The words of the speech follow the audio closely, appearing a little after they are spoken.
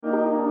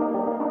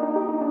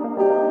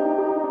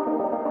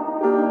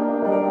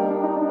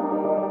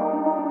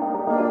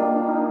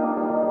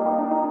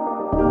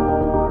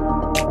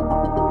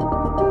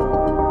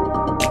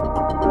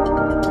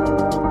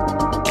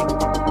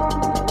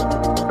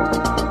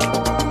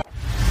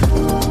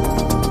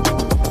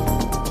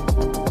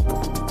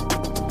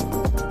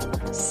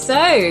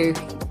So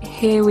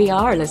here we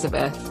are,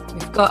 Elizabeth.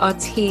 We've got our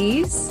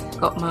teas.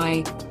 Got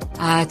my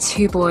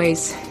two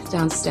boys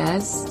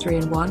downstairs, 3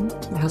 and 1.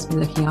 My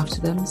husband looking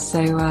after them.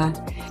 So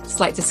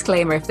slight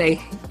disclaimer if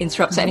they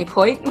interrupt at any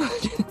point.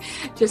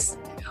 Just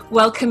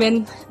welcome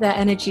in their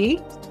energy.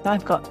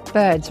 I've got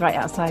birds right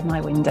outside my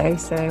window,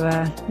 so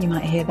you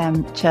might hear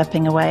them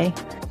chirping away.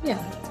 Yeah,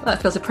 well,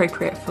 that feels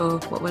appropriate for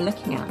what we're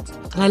looking at.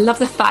 And I love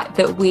the fact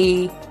that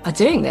we are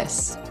doing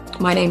this.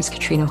 My name's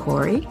Katrina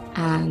Horry,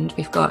 and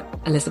we've got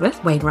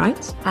Elizabeth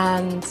Wainwright.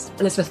 And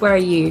Elizabeth, where are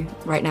you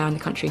right now in the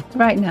country?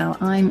 Right now,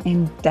 I'm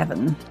in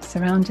Devon,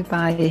 surrounded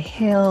by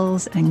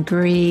hills and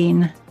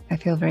green. I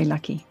feel very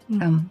lucky.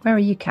 Where are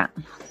you, Kat?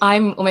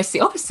 I'm almost the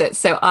opposite.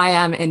 So I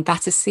am in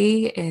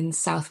Battersea in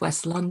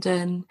southwest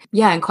London.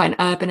 Yeah, in quite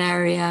an urban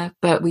area,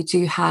 but we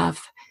do have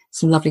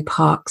some lovely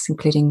parks,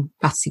 including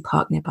Battersea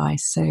Park nearby.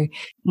 So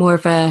more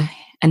of a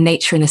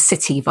nature in a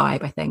city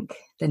vibe, I think,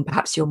 than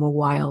perhaps your more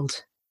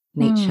wild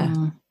nature.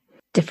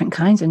 Different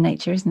kinds of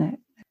nature, isn't it?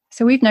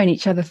 So we've known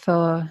each other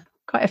for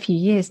quite a few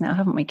years now,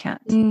 haven't we, Kat?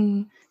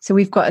 So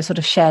we've got a sort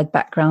of shared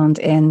background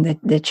in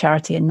the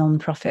charity and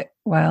non-profit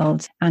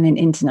world and in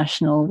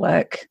international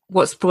work.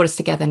 What's brought us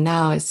together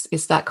now is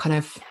that kind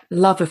of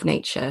love of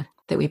nature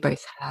that we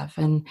both have.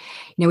 And,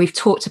 you know, we've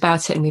talked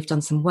about it and we've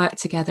done some work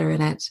together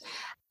in it.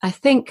 I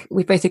think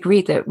we both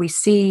agreed that we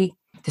see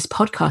this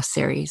podcast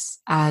series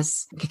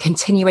as a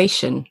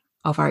continuation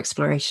of our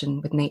exploration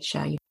with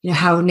nature. You know,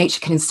 how nature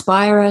can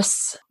inspire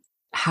us,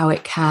 how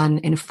it can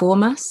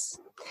inform us,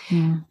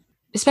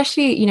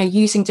 especially, you know,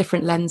 using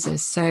different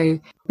lenses. So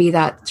be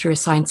that through a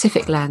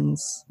scientific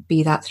lens,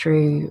 be that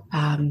through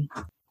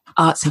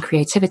arts and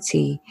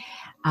creativity,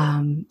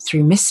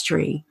 through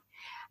mystery,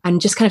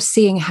 and just kind of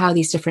seeing how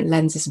these different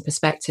lenses and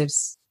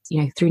perspectives, you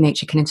know, through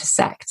nature can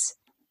intersect,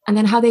 and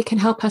then how they can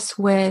help us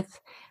with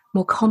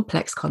more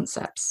complex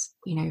concepts,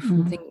 you know,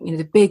 from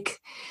the big,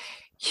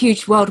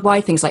 huge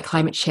worldwide things like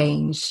climate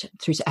change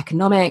through to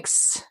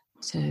economics,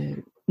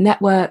 to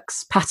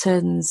networks,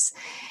 patterns,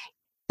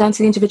 down to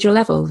the individual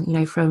level, you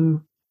know,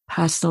 from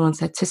personal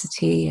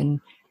authenticity and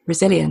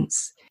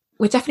resilience.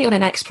 We're definitely on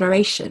an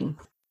exploration.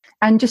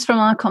 And just from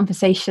our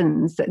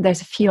conversations,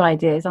 there's a few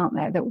ideas, aren't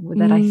there,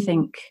 that I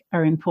think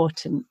are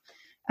important.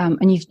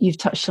 And you've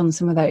touched on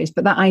some of those,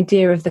 but that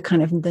idea of the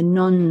kind of the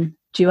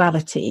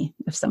non-duality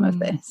of some of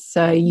this.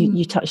 So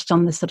you touched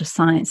on the sort of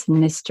science and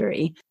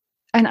mystery.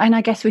 And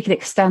I guess we could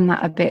extend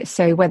that a bit.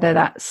 So whether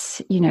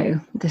that's, you know,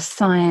 the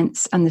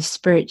science and the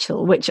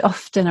spiritual, which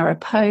often are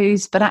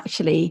opposed, but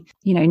actually,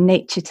 you know,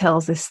 nature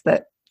tells us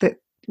that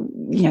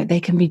you know, they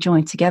can be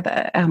joined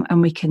together,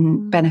 and we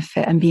can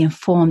benefit and be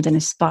informed and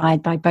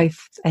inspired by both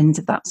ends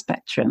of that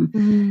spectrum.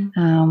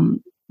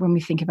 When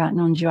we think about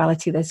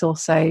non-duality, there's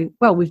also,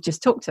 well, we've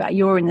just talked about,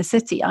 you're in the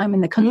city, I'm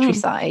in the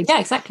countryside. Yeah,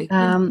 exactly.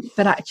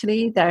 But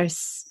actually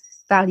there's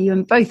value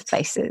in both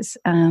places,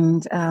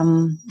 and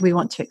we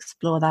want to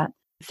explore that,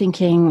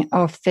 thinking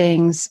of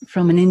things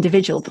from an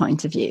individual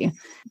point of view,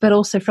 but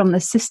also from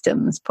the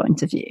system's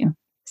point of view.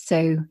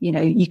 So, you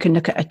know, you can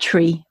look at a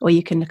tree or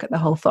you can look at the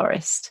whole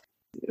forest.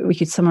 We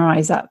could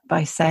summarize that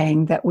by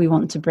saying that we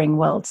want to bring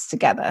worlds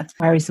together.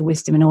 Where is the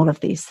wisdom in all of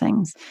these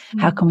things?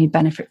 How can we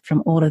benefit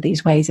from all of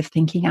these ways of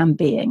thinking and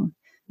being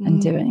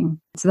and doing?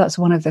 So that's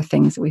one of the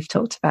things that we've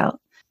talked about.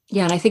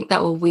 Yeah, and I think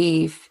that will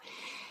weave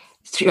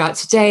throughout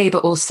today,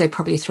 but also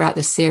probably throughout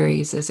the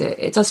series, as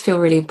it does feel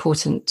really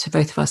important to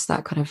both of us,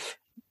 that kind of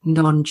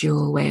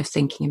non-dual way of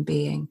thinking and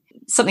being.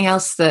 Something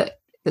else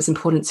that's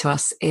important to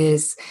us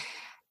is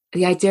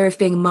the idea of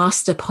being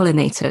master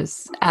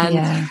pollinators. And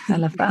yeah, I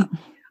love that.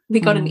 We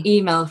got an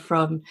email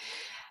from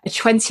a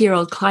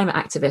 20-year-old climate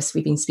activist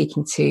we've been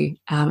speaking to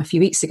a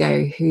few weeks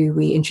ago, who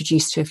we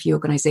introduced to a few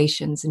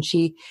organizations, and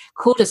she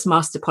called us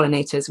master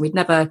pollinators. We'd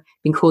never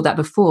been called that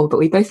before, but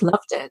we both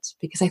loved it,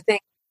 because I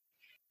think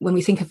when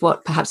we think of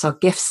what perhaps our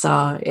gifts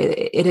are,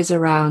 it is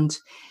around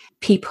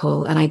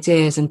people and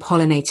ideas and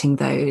pollinating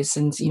those,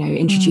 and, you know,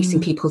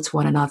 introducing people to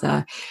one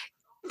another,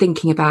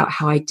 thinking about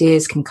how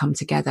ideas can come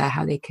together,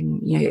 how they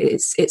can, you know,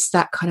 it's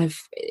that kind of,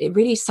 it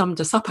really summed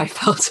us up, I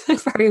felt,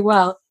 very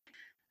well.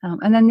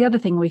 And then the other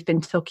thing we've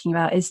been talking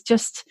about is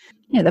just,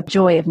 you know, the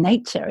joy of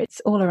nature. It's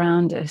all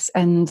around us.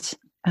 And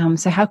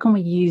so how can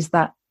we use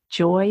that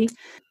joy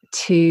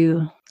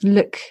to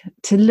look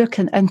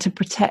and to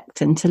protect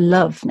and to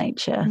love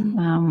nature?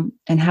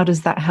 And how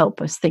does that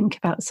help us think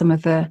about some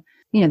of the,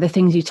 you know, the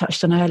things you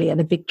touched on earlier,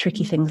 the big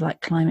tricky things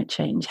like climate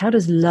change? How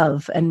does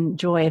love and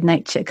joy of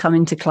nature come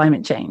into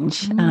climate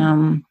change?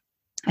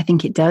 I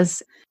think it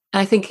does.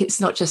 I think it's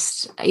not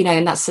just, you know,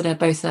 and that's sort of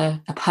both a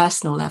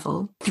personal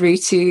level through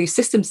to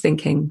systems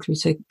thinking, through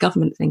to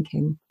government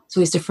thinking. It's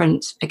always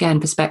different, again,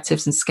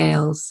 perspectives and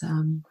scales.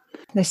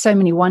 There's so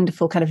many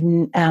wonderful kind of,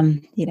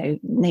 you know,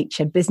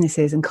 nature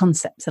businesses and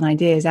concepts and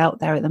ideas out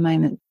there at the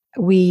moment.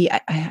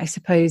 I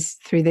suppose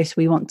through this,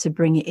 we want to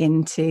bring it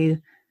into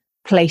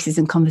places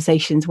and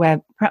conversations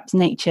where perhaps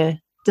nature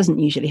doesn't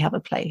usually have a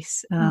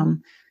place.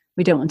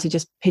 we don't want to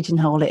just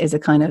pigeonhole it as a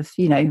kind of,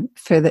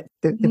 for the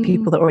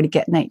people that already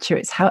get nature.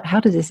 It's how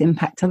does this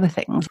impact other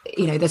things?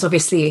 There's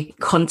obviously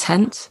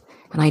content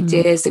and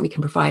ideas that we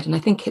can provide. And I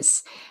think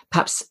it's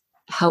perhaps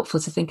helpful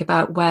to think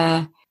about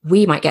where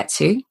we might get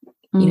to,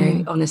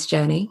 on this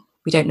journey.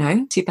 We don't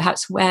know, to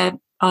perhaps where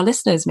our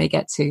listeners may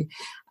get to.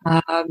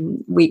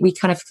 We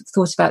kind of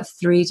thought about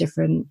 3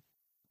 different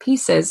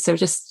pieces. So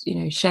just,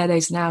 share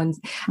those now. And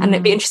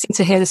it'd be interesting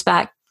to hear this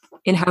back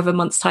in however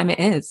month's time it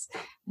is.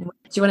 Do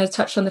you want to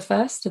touch on the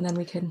first, and then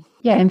we can?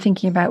 Yeah, and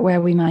thinking about where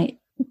we might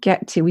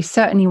get to, we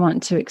certainly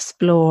want to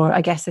explore,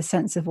 I guess, a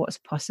sense of what's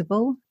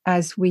possible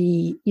as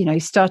we,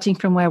 starting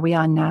from where we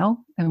are now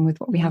and with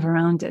what we have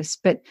around us.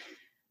 But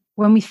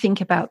when we think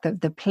about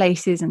the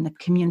places and the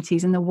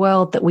communities and the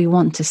world that we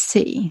want to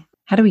see,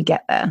 how do we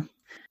get there?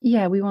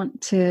 Yeah, we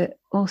want to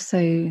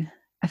also,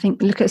 I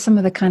think, look at some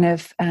of the kind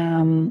of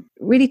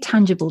really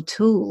tangible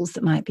tools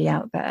that might be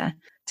out there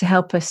to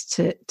help us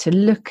to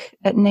look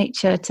at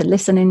nature, to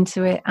listen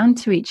into it and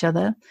to each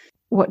other.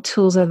 What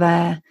tools are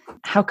there?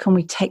 How can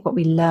we take what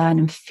we learn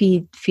and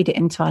feed it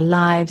into our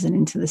lives and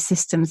into the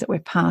systems that we're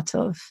part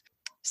of?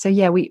 So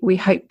yeah, we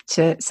hope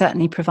to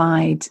certainly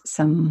provide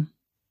some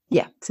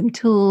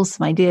tools,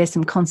 some ideas,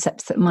 some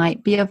concepts that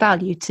might be of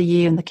value to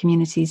you and the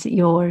communities that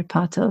you're a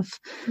part of.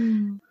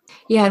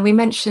 Yeah, and we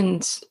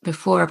mentioned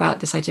before about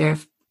this idea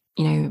of,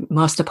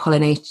 master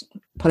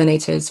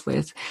pollinators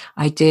with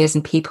ideas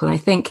and people. And I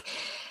think,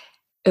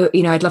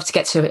 I'd love to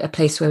get to a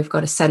place where we've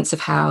got a sense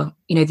of how,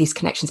 these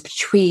connections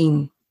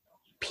between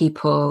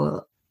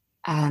people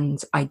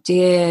and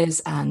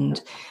ideas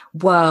and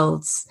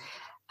worlds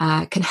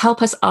can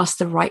help us ask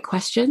the right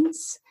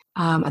questions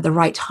at the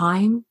right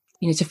time,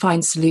 to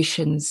find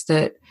solutions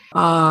that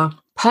are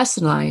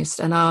personalized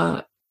and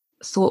are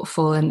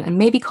thoughtful and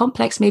maybe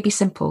complex, maybe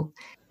simple.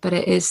 But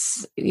it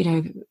is,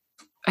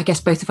 I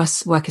guess both of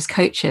us work as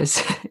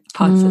coaches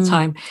parts of the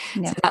time.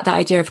 Yeah. So that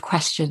idea of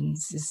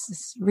questions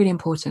is really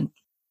important.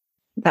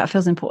 That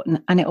feels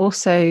important. And it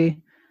also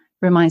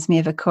reminds me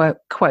of a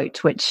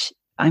quote, which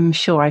I'm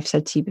sure I've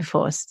said to you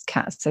before,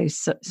 Kat, so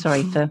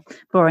sorry for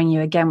boring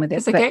you again with it.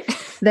 It's okay.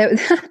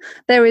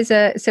 There is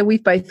so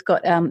we've both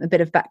got a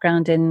bit of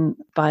background in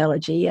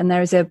biology, and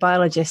there is a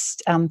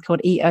biologist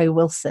called E.O.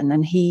 Wilson,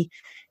 and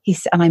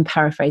he's, and I'm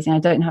paraphrasing, I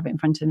don't have it in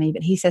front of me,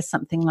 but he says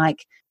something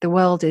like, the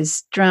world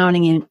is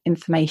drowning in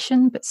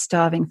information, but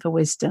starving for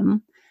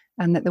wisdom,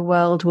 and that the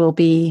world will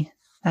be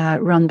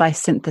run by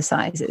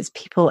synthesizers,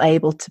 people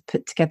able to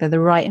put together the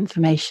right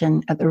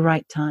information at the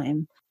right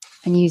time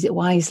and use it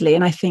wisely.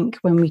 And I think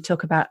when we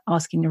talk about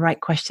asking the right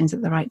questions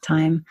at the right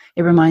time,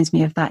 it reminds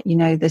me of that.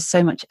 There's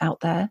so much out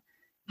there.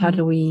 How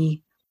do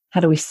we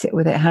sit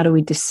with it? How do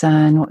we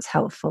discern what's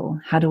helpful?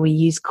 How do we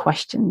use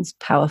questions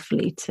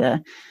powerfully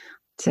to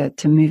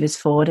move us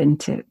forward and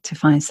to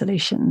find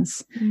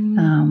solutions?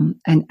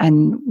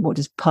 And what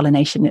does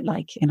pollination look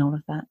like in all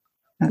of that?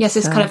 Yes,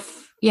 it's kind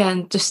of,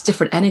 and just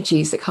different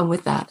energies that come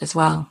with that as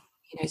well.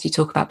 As you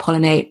talk about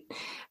pollinate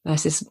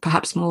versus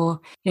perhaps more,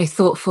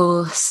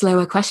 thoughtful,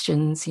 slower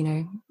questions,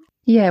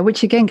 Yeah,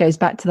 which again goes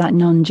back to that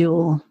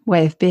non-dual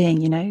way of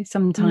being,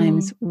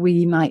 sometimes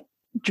we might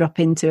drop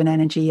into an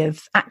energy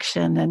of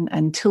action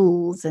and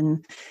tools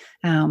and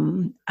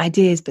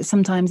ideas, but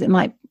sometimes it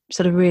might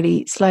sort of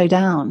really slow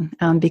down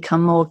and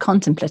become more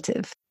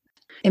contemplative.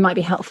 It might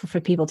be helpful for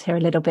people to hear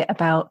a little bit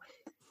about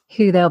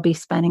who they'll be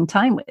spending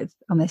time with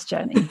on this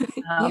journey,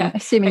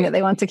 assuming that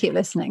they want to keep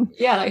listening.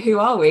 Yeah, like who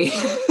are we?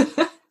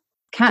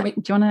 Kat, do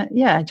you want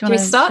to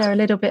share a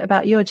little bit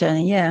about your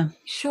journey? Yeah,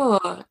 sure.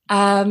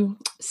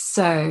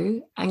 So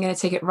I'm going to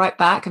take it right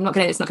back. It's not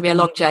going to be a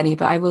long journey,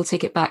 but I will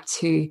take it back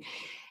to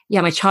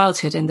my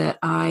childhood, in that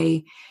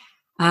I'm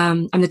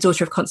the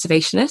daughter of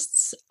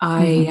conservationists.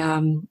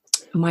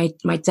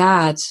 My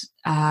dad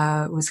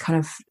was kind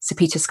of Sir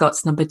Peter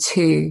Scott's number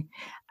 2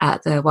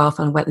 at the Wildfowl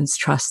and Wetlands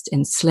Trust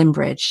in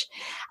Slimbridge,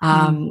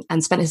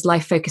 and spent his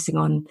life focusing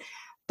on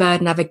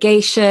bird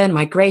navigation,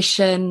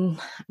 migration,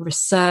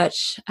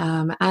 research,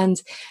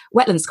 and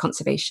wetlands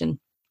conservation.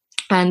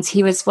 And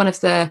he was one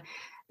of the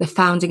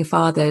founding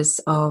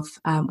fathers of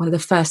one of the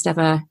first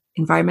ever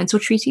environmental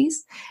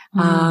treaties,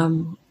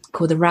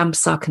 called the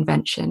Ramsar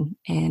Convention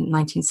in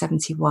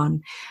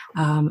 1971.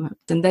 And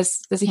there's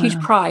a huge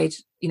pride,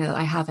 that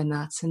I have in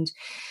that. And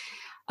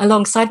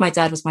alongside my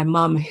dad was my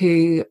mum,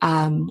 who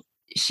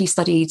she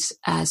studied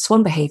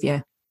swan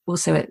behaviour,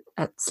 also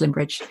at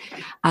Slimbridge,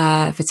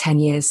 for 10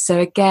 years. So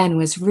again,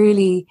 was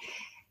really,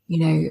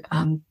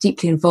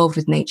 deeply involved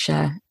with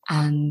nature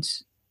and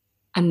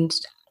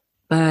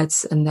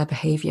birds and their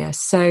behaviour.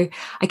 So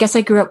I guess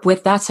I grew up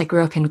with that. I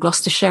grew up in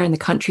Gloucestershire in the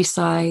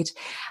countryside.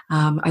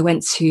 I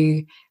went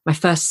to my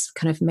first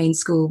kind of main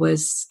school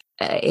was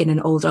in an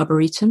old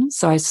arboretum,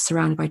 so I was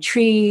surrounded by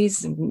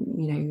trees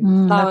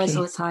and flowers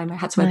all the time. I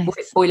had to wear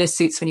boiler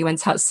suits when you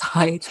went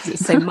outside because it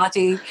was so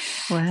muddy.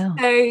 Wow.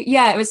 So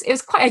yeah, it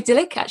was quite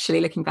idyllic,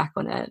 actually, looking back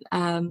on it.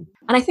 And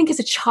I think as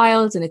a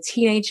child and a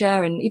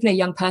teenager and even a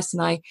young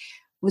person, I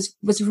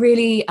was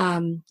really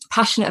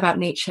passionate about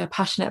nature,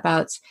 passionate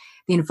about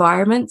the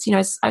environment. I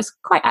was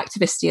quite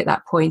activisty at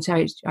that point.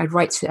 I'd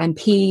write to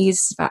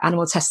MPs about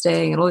animal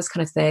testing and all this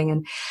kind of thing.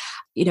 And,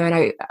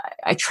 and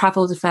I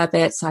traveled a fair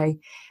bit. So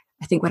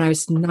I think when I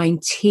was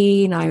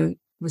 19, I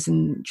was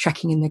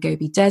trekking in the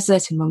Gobi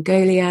Desert in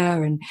Mongolia.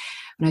 And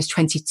when I was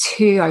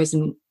 22, I was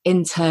an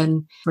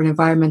intern for an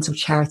environmental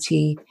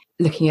charity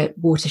looking at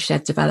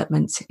watershed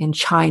development in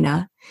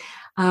China.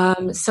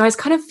 So I was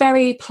kind of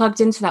very plugged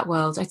into that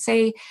world. I'd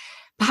say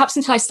perhaps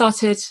until I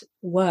started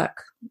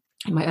work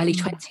in my early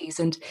 20s.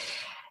 And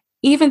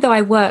even though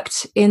I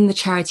worked in the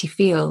charity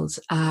field,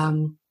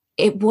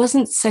 it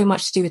wasn't so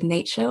much to do with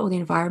nature or the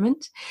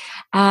environment.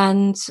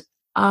 And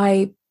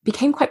I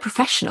became quite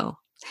professional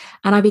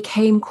and I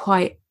became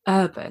quite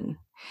urban.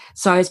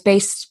 So I was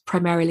based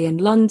primarily in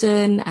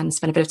London and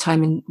spent a bit of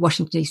time in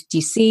Washington,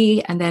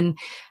 DC, and then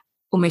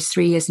almost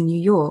 3 years in New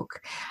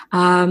York,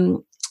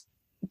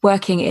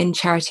 working in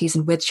charities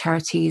and with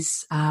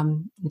charities,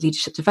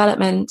 leadership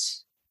development,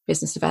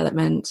 business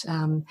development,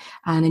 and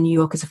in New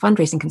York as a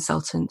fundraising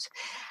consultant.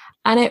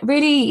 And it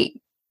really,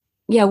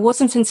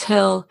 wasn't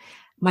until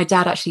my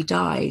dad actually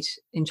died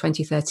in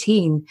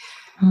 2013.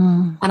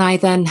 And I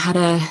then had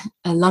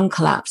a lung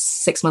collapse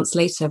 6 months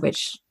later,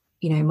 which,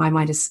 in my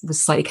mind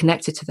was slightly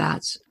connected to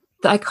that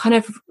I kind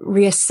of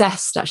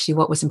reassessed actually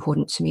what was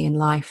important to me in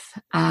life.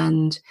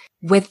 And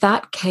with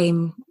that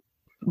came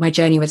my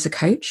journey as a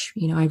coach.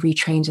 I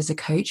retrained as a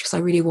coach because I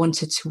really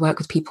wanted to work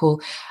with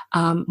people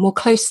more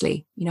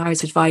closely. I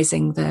was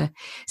advising the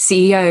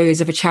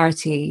CEOs of a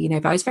charity,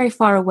 but I was very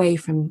far away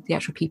from the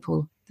actual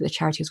people that the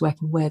charity was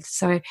working with.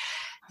 So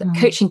the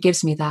coaching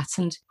gives me that.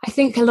 And I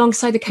think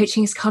alongside the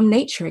coaching has come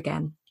nature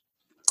again.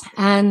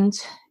 And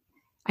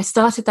I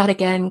started that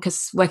again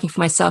because working for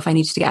myself, I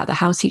needed to get out of the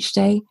house each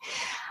day,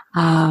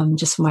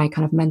 just for my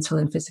kind of mental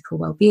and physical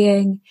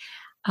well-being.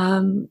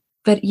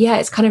 But yeah,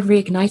 it's kind of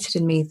reignited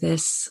in me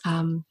this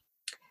the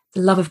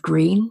love of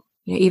green.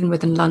 Even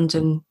within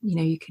London,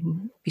 you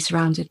can be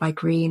surrounded by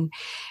green.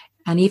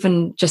 And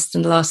even just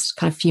in the last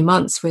kind of few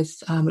months with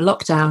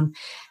lockdown,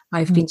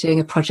 I've been doing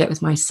a project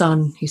with my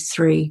son, who's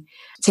 3,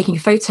 taking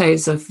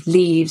photos of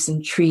leaves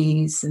and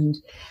trees and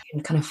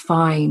kind of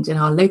find in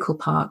our local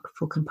park,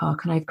 Falcon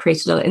Park. And I've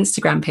created a little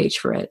Instagram page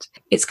for it.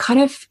 It's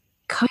kind of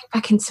coming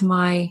back into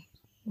my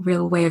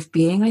real way of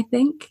being, I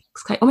think.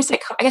 It's almost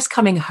like, I guess,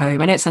 coming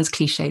home. I know it sounds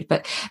cliched,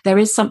 but there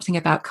is something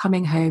about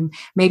coming home.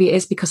 Maybe it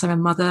is because I'm a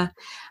mother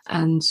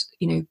and,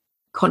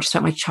 conscious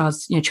about my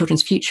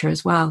children's future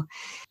as well.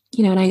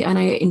 And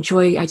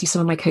I do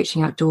some of my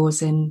coaching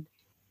outdoors in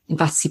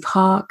Battersea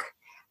Park.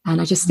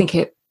 And I just think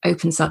it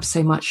opens up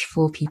so much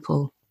for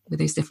people with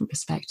those different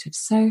perspectives.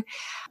 So,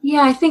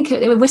 yeah, I think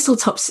a whistle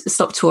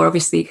stop tour,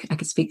 obviously I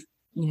could speak,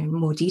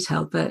 more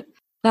detailed, but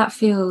that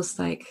feels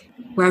like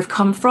where I've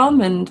come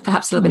from and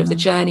perhaps a little bit of the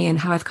journey and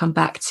how I've come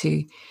back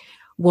to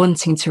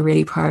wanting to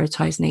really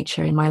prioritize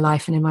nature in my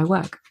life and in my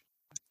work.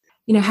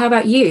 How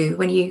about you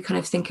when you kind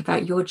of think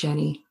about your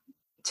journey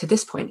to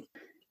this point?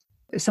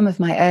 Some of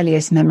my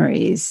earliest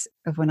memories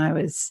of when I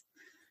was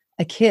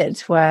a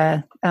kid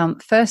were,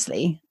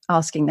 firstly,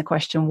 asking the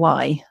question,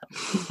 why?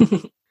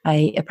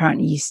 I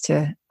apparently used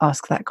to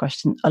ask that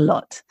question a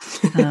lot.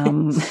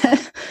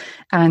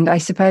 And I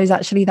suppose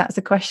actually that's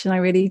a question I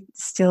really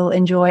still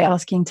enjoy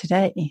asking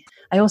today.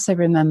 I also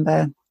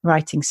remember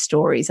writing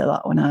stories a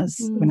lot when I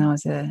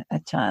was a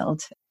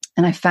child.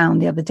 And I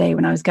found the other day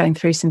when I was going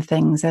through some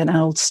things, an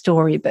old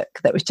storybook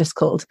that was just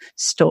called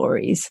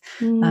Stories.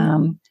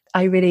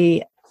 I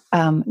really,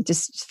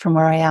 just from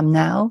where I am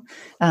now,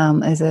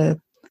 as a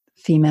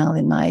female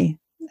in my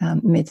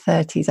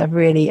mid-30s, I've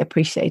really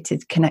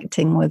appreciated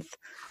connecting with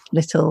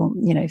little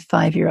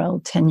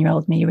 5-year-old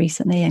 10-year-old me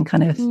recently and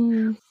kind of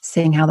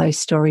seeing how those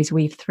stories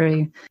weave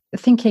through.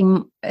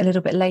 Thinking a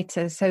little bit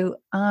later, so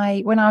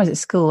when I was at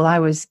school, I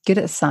was good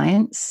at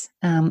science,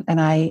 and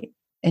I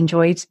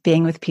enjoyed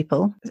being with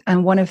people,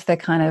 and one of the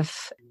kind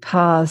of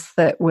paths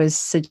that was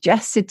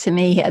suggested to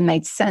me and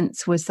made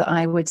sense was that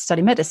I would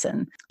study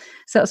medicine.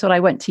 So that's what I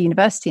went to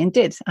university and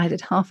did. I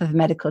did half of a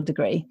medical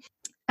degree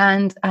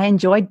and I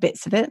enjoyed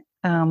bits of it.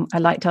 I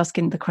liked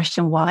asking the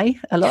question why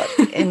a lot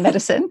in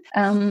medicine.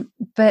 So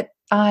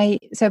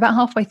about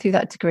halfway through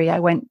that degree, I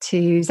went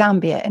to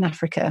Zambia in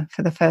Africa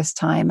for the first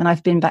time. And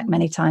I've been back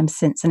many times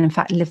since, and in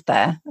fact lived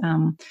there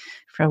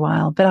for a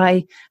while. But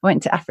I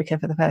went to Africa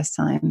for the first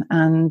time,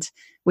 and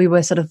we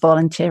were sort of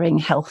volunteering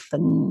health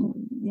and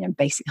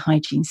basic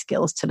hygiene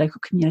skills to local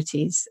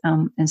communities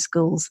and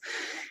schools.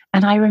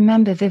 And I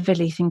remember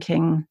vividly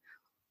thinking,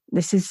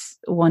 this is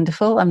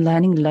wonderful. I'm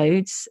learning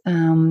loads,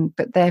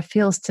 but there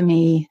feels to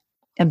me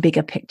a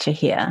bigger picture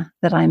here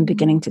that I'm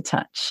beginning to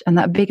touch. And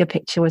that bigger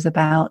picture was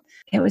about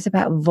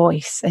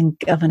voice and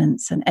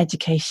governance and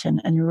education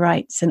and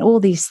rights and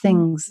all these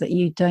things that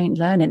you don't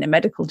learn in a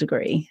medical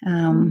degree.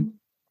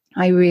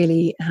 I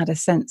really had a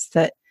sense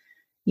that,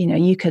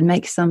 you can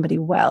make somebody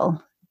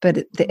well,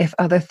 but if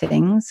other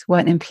things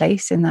weren't in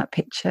place in that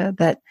picture,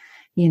 that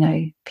you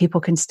know, people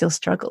can still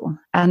struggle.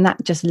 And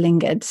that just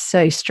lingered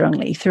so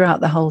strongly throughout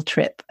the whole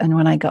trip. And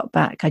when I got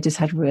back, I just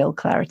had real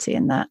clarity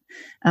in that.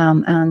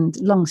 And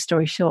long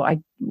story short, I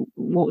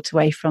walked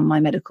away from my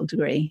medical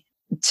degree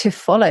to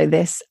follow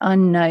this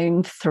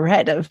unknown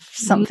thread of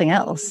something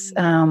else.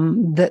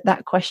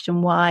 That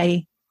question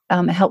why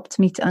helped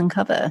me to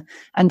uncover,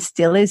 and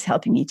still is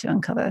helping me to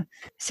uncover.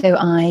 So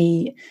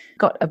I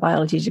got a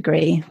biology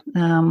degree.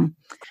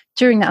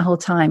 During that whole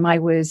time, I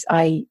was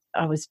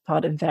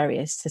part of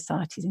various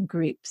societies and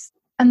groups.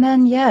 And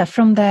then,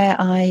 from there,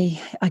 I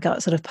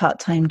got sort of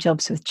part-time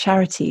jobs with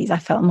charities. I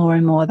felt more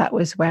and more that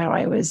was where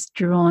I was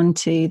drawn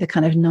to, the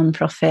kind of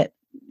non-profit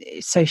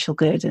social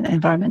good and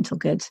environmental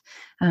good.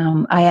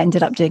 I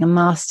ended up doing a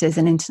master's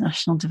in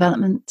international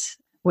development,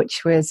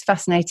 which was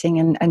fascinating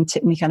and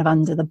took me kind of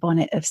under the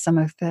bonnet of some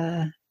of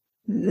the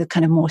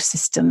kind of more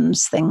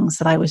systems things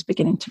that I was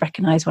beginning to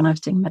recognize when I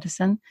was doing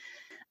medicine.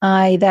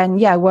 I then,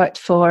 worked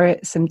for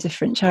some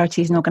different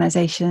charities and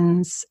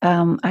organizations.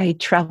 I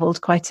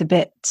traveled quite a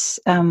bit,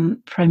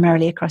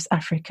 primarily across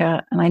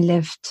Africa, and I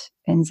lived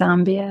in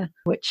Zambia,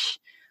 which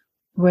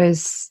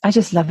was, I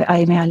just love it.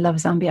 I mean, I love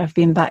Zambia. I've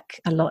been back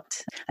a lot.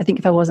 I think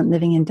if I wasn't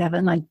living in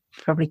Devon, I'd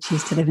probably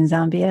choose to live in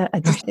Zambia.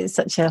 It's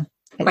such a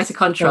quite a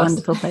contrast. A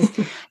wonderful place.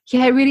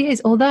 Yeah, it really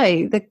is.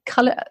 Although the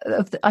colour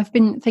of I've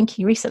been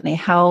thinking recently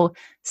how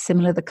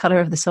similar the colour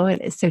of the soil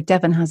is. So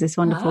Devon has this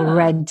wonderful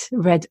red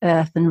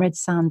earth and red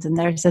sand, and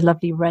there is a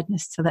lovely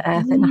redness to the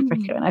earth in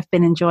Africa. And I've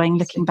been enjoying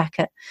looking back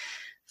at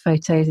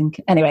photos. And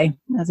anyway,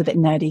 that's a bit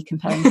nerdy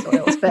comparing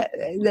soils, but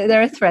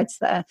there are threads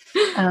there.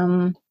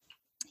 And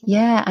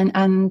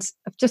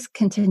I've just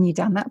continued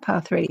down that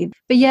path really.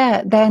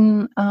 But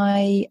then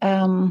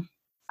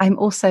I'm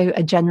also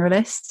a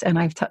generalist, and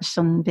I've touched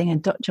on being a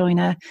dot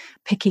joiner.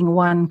 Picking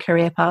one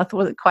career path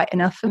wasn't quite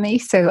enough for me,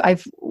 so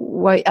I've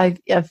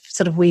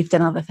sort of weaved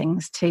in other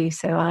things too.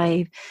 So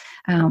I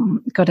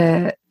got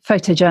a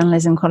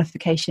photojournalism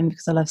qualification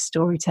because I love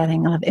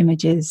storytelling, I love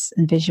images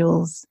and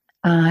visuals.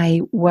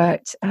 I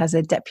worked as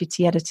a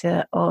deputy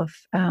editor of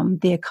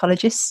The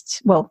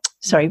Ecologist,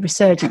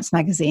 Resurgence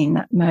magazine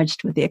that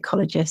merged with The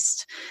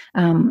Ecologist.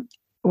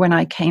 When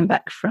I came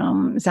back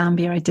from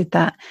Zambia, I did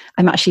that.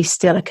 I'm actually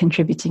still a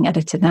contributing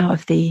editor now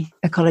of The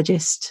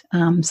Ecologist.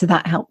 So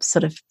that helps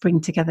sort of bring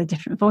together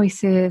different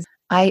voices.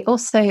 I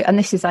also, and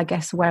this is, I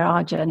guess, where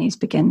our journeys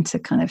begin to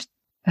kind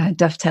of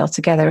dovetail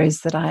together,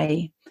 is that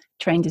I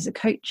trained as a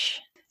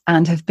coach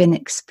and have been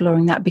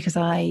exploring that because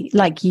I,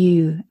 like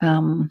you,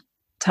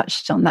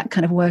 touched on that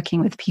kind of working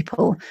with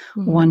people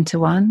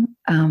one-to-one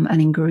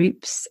and in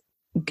groups,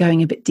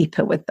 going a bit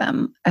deeper with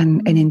them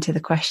and into the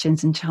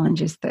questions and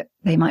challenges that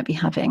they might be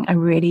having. I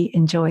really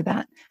enjoy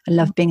that. I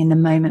love being in the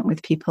moment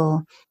with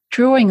people,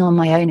 drawing on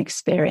my own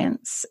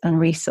experience and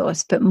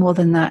resource, but more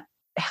than that,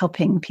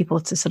 helping people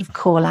to sort of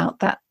call out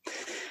that,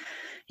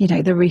 you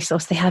know, the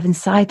resource they have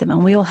inside them.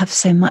 And we all have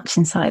so much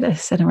inside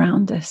us and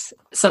around us.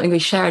 Something we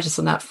share just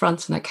on that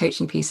front, and that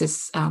coaching piece,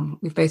 is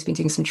we've both been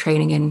doing some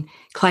training in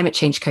climate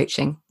change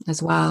coaching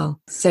as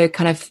well. So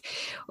kind of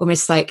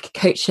almost like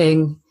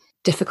coaching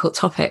difficult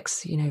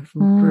topics, you know,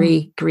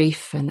 from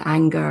grief and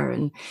anger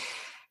and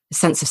a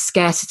sense of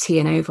scarcity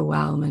and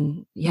overwhelm.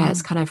 And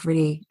it's kind of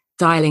really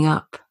dialing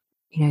up,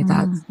 you know,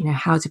 that, you know,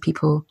 how do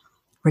people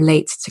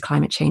relate to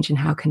climate change and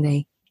how can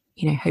they,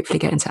 you know, hopefully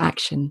get into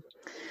action.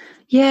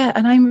 Yeah,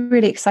 and I'm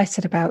really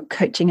excited about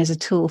coaching as a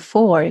tool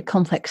for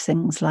complex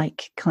things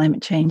like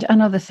climate change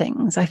and other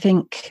things. I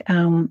think,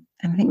 and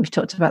I think we've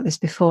talked about this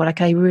before, like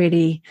I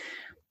really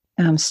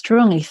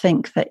strongly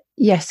think that,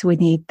 yes, we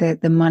need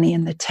the money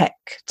and the tech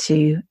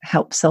to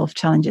help solve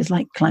challenges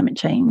like climate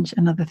change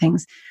and other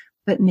things.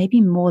 But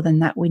maybe more than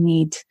that, we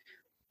need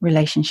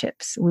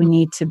relationships. We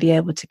need to be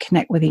able to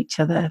connect with each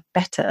other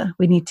better.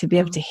 We need to be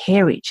able to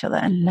hear each other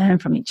and learn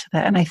from each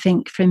other. And I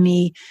think for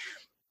me,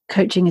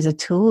 coaching as a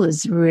tool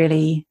is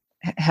really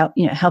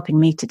helping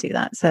me to do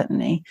that,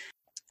 certainly.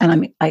 And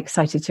I'm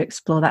excited to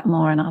explore that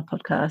more in our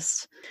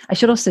podcast. I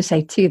should also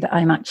say too that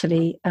I'm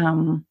actually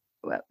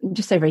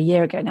just over a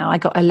year ago now, I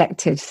got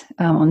elected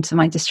onto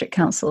my district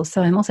council.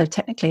 So I'm also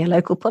technically a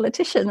local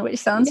politician, which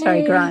sounds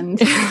very grand.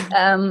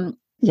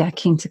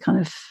 Keen to kind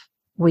of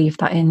weave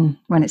that in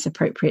when it's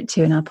appropriate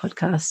too in our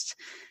podcast.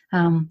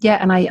 And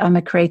I'm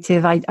a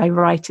creative. I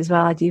write as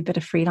well. I do a bit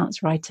of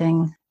freelance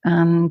writing,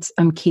 and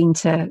I'm keen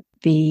to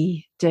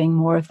be doing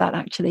more of that,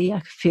 actually. I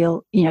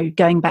feel, you know,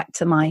 going back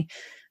to my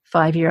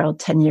 5-year-old,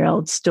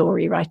 10-year-old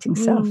story writing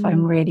self,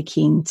 I'm really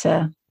keen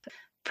to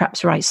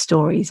perhaps write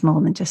stories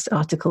more than just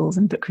articles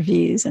and book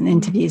reviews and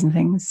interviews and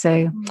things.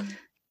 So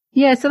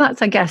so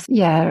that's, I guess,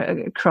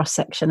 a cross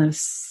section of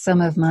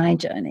some of my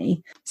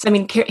journey. So I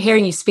mean,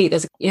 hearing you speak,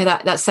 there's, you know,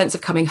 that sense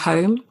of coming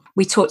home.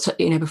 We talked,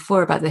 you know,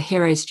 before about the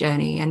hero's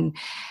journey, and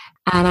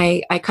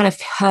I kind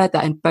of heard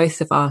that in both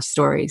of our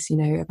stories, you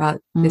know,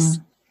 about this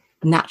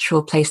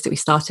natural place that we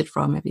started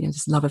from, you know,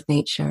 this love of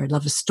nature,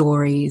 love of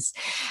stories,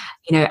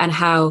 you know, and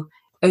how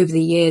over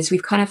the years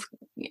we've kind of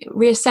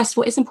reassessed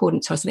what is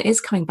important to us, and it is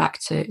coming back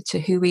to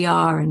who we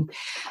are. And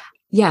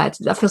yeah,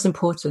 that feels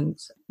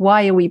important.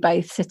 Why are we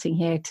both sitting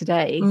here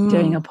today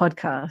doing a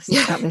podcast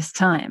Yeah. at this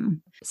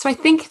time? So I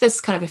think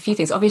there's kind of a few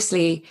things.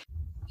 Obviously,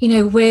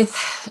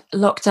 with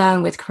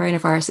lockdown, with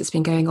coronavirus that's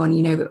been going on,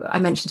 I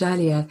mentioned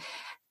earlier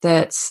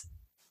that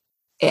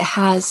it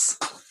has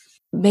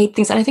made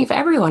things, and I think for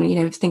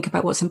everyone, think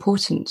about what's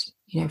important,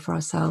 for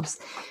ourselves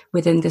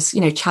within this,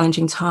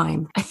 challenging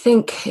time. I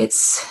think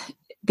it's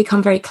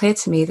become very clear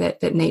to me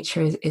that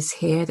nature is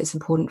here, that's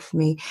important for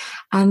me.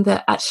 And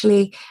that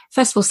actually,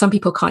 first of all, some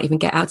people can't even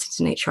get out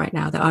into nature right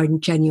now that are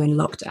in genuine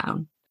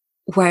lockdown,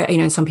 where,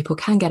 some people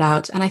can get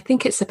out. And I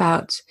think it's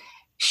about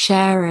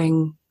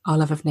sharing our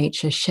love of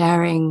nature,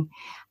 sharing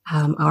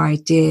our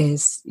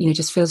ideas,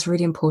 just feels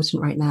really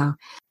important right now.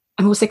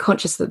 I'm also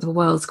conscious that the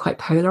world's quite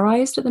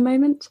polarized at the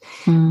moment.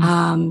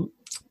 And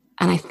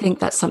I think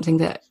that's something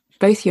that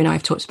both you and I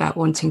have talked about,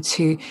 wanting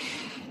to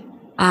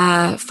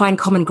find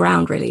common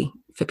ground really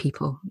for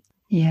people.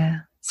 Yeah.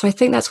 So I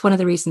think that's one of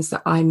the reasons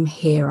that I'm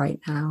here right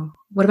now.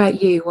 What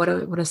about you? What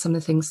are some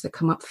of the things that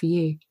come up for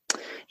you?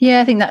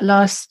 Yeah, I think that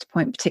last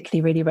point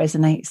particularly really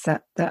resonates,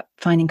 that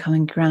finding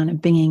common ground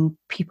and bringing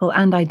people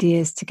and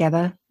ideas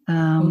together,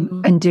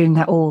 and doing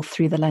that all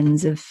through the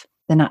lens of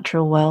the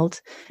natural world,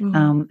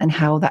 and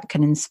how that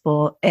can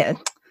inspire,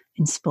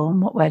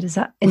 what word is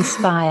that?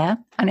 Inspire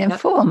and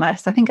inform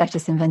us. I think I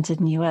just invented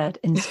a new word,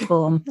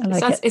 inform. I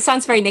like it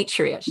sounds very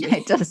naturey, actually. Yeah,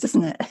 it does,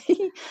 doesn't it?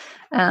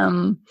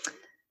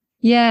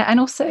 Yeah, and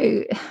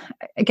also,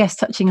 I guess,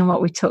 touching on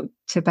what we talked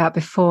about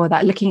before,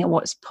 that looking at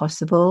what's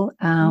possible,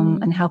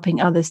 and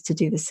helping others to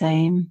do the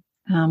same.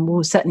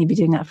 We'll certainly be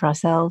doing that for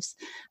ourselves.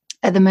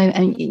 At the moment,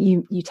 and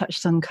you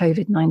touched on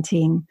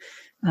COVID-19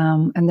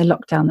 and the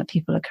lockdown that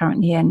people are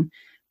currently in.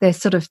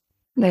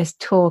 There's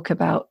talk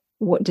about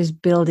what does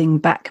building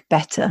back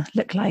better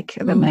look like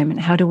at the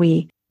moment? How do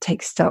we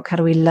take stock? How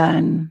do we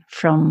learn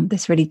from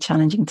this really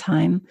challenging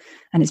time?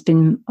 And it's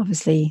been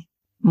obviously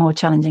more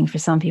challenging for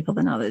some people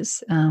than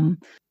others.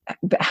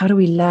 But how do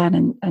we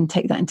learn and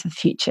take that into the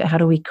future? How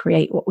do we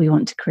create what we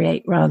want to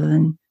create rather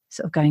than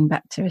sort of going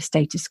back to a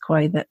status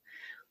quo that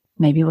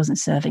maybe wasn't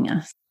serving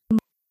us?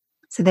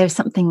 So there's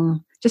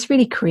something just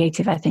really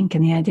creative, I think,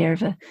 in the idea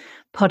of a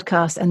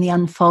podcast and the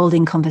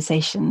unfolding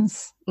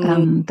conversations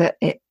that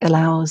it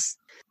allows.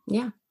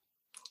 Yeah.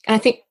 And I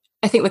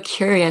think we're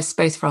curious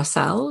both for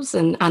ourselves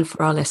and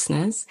for our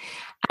listeners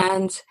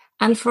and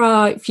for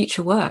our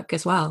future work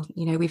as well.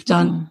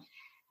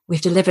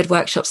 We've delivered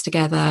workshops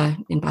together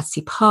in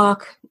Battersea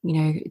Park,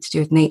 to do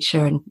with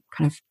nature and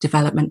kind of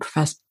development,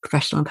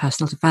 professional and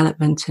personal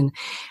development. And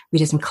we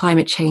did some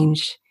climate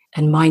change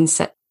and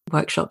mindset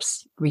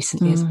workshops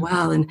recently as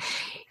well. And,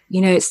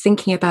 it's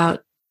thinking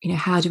about,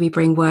 how do we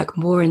bring work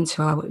more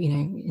into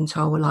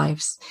our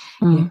lives,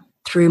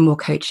 through more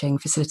coaching,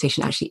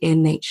 facilitation, actually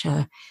in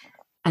nature.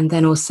 And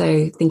then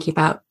also thinking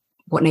about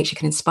what nature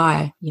can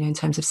inspire, in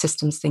terms of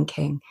systems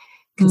thinking,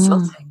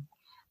 consulting,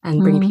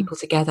 and bringing people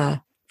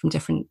together from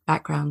different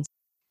backgrounds.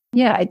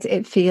 Yeah,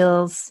 it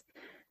feels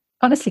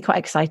honestly quite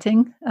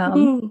exciting.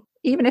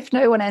 Even if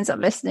no one ends up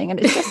listening and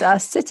it's just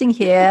us sitting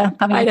here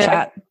having a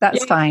chat,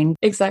 that's fine.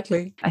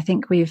 Exactly. I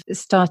think we've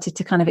started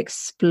to kind of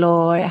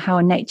explore how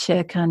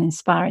nature can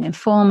inspire and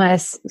inform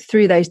us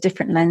through those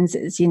different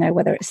lenses,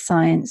 whether it's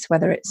science,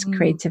 whether it's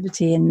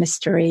creativity and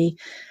mystery.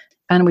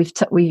 And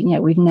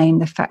we've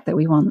named the fact that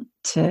we want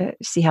to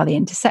see how they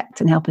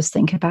intersect and help us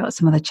think about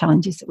some of the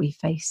challenges that we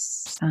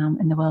face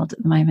in the world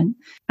at the moment.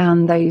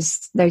 And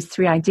those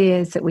three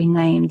ideas that we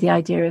named, the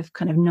idea of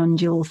kind of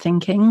non-dual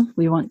thinking,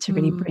 we want to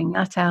really bring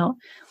that out.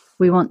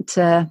 We want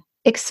to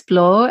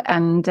explore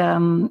and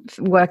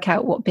work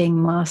out what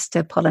being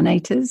master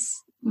pollinators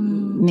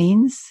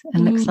means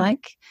and looks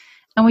like.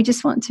 And we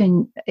just want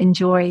to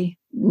enjoy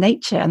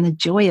nature and the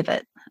joy of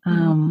it.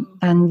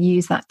 And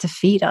use that to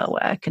feed our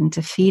work and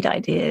to feed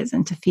ideas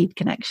and to feed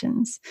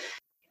connections.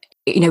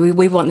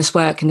 We want this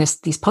work and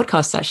these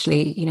podcasts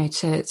actually,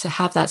 to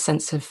have that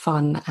sense of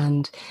fun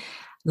and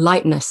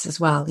lightness as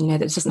well.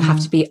 That it doesn't have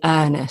to be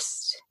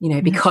earnest,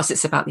 because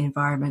it's about the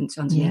environment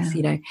underneath.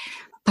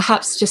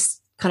 Perhaps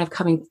just kind of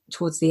coming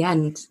towards the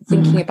end,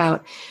 thinking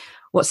about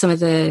what some of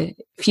the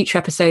future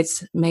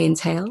episodes may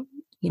entail.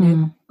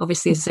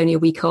 Obviously it's only a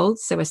week old,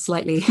 so we're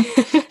slightly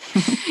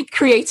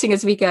creating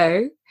as we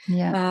go.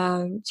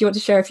 Yeah. Do you want to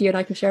share a few and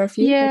I can share a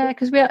few? Yeah,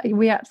 because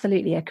we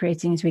absolutely are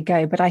creating as we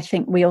go. But I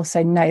think we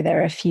also know there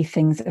are a few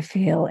things that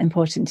feel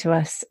important to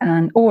us,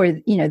 or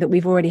that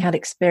we've already had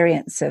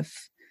experience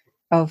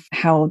of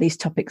how these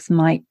topics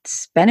might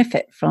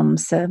benefit from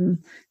some,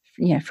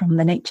 from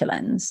the nature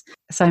lens.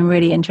 So I'm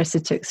really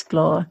interested to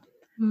explore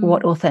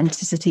what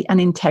authenticity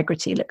and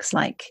integrity looks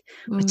like,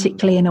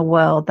 particularly in a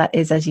world that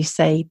is, as you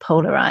say,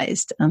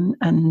 polarized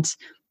and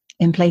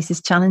in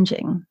places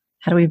challenging.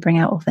 How do we bring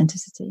out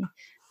authenticity?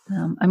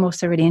 I'm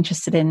also really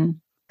interested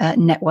in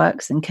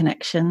networks and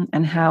connection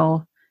and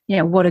how,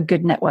 what a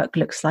good network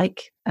looks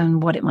like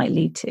and what it might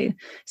lead to.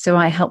 So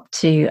I help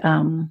to,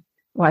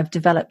 I've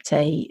developed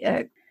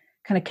a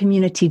kind of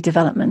community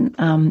development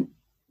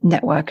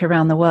network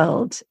around the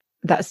world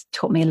that's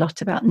taught me a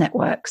lot about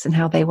networks and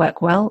how they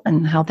work well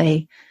and how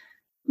they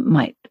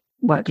might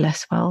work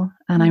less well.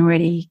 And I'm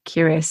really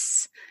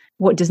curious,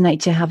 what does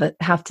nature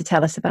have to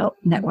tell us about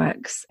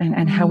networks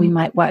and how we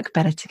might work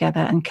better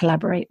together and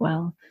collaborate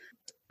well?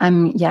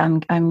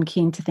 I'm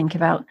keen to think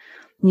about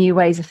new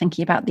ways of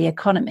thinking about the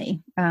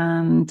economy.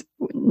 And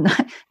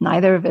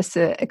neither of us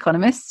are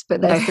economists, but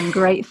there's some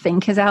great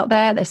thinkers out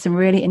there. There's some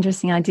really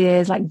interesting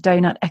ideas like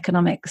donut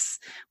economics,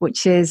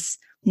 which is,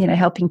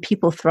 helping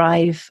people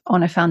thrive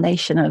on a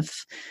foundation of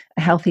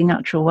a healthy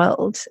natural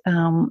world.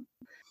 And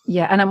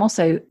I'm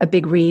also a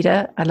big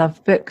reader. I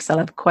love books. I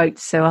love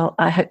quotes. So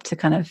I hope to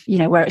kind of,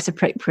 where it's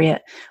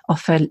appropriate,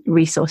 offer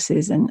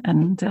resources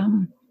and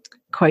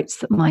quotes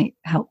that might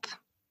help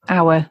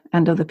our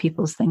and other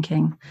people's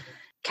thinking.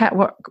 Kat,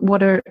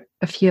 what are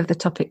a few of the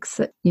topics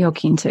that you're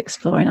keen to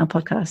explore in our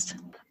podcast?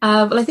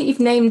 Well, I think you've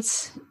named,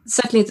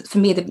 certainly for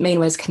me, the main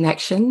word is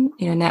connection,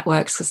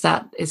 networks, because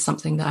that is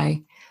something that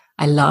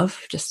I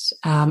love, just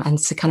and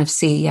to kind of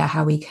see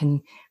how we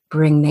can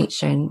bring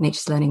nature and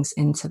nature's learnings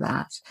into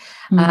that.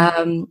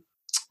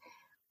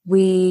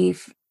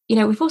 We've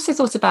also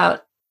thought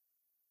about,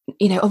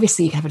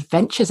 obviously you can have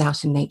adventures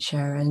out in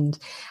nature and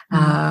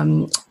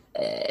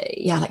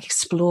like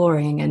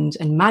exploring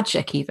and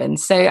magic even.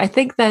 So I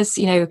think there's,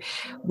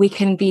 we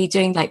can be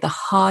doing like the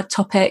hard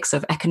topics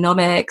of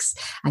economics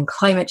and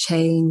climate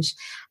change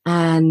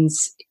and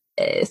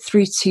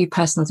through to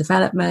personal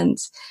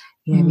development.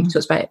 We've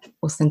talked about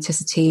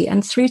authenticity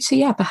and through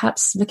to,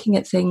 perhaps looking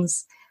at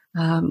things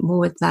more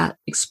with that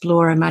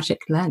explorer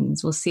magic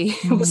lens. We'll see.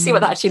 We'll see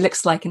what that actually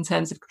looks like in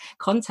terms of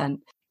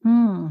content.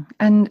 And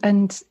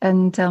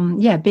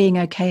being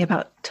okay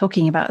about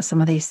talking about some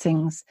of these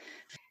things.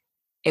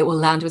 It will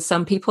land with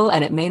some people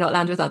and it may not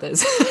land with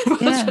others.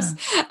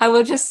 I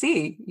will just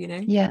see,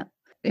 Yeah.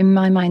 In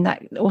my mind,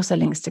 that also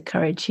links to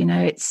courage.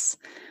 It's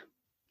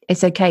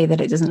okay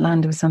that it doesn't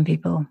land with some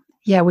people.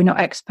 Yeah, we're not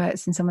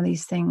experts in some of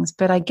these things,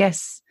 but I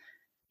guess,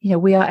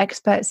 we are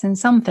experts in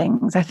some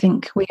things. I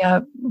think we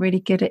are really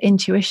good at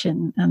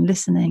intuition and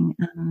listening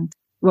and,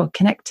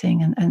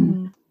 connecting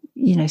and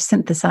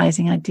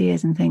synthesizing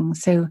ideas and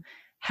things. So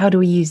how do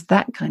we use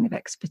that kind of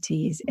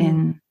expertise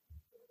in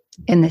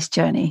this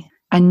journey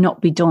and not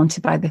be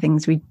daunted by the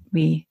things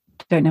we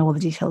don't know all the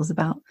details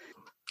about?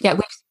 Yeah,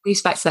 we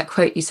back to that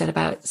quote you said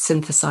about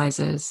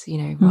synthesizers,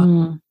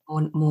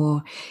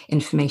 more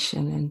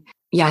information. And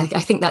I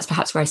think that's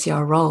perhaps where I see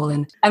our role.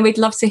 And we'd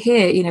love to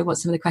hear, what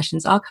some of the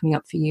questions are coming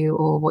up for you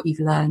or what you've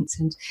learned,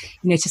 and,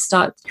 to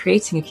start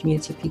creating a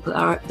community of people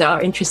that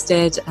are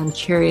interested and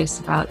curious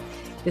about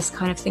this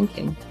kind of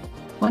thinking.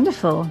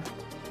 Wonderful.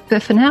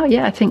 But for now,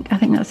 I think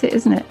that's it,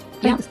 isn't it?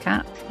 Thanks,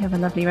 Kat. You have a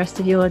lovely rest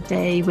of your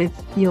day with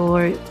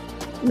your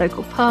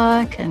local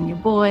park and your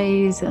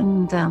boys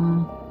and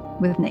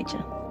with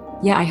nature.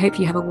 Yeah, I hope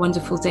you have a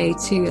wonderful day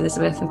too,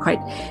 Elizabeth. I'm quite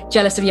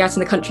jealous of you out in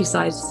the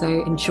countryside,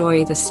 so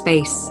enjoy the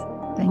space.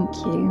 Thank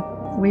you.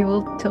 We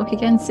will talk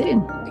again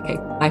soon. Okay,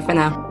 bye for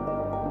now.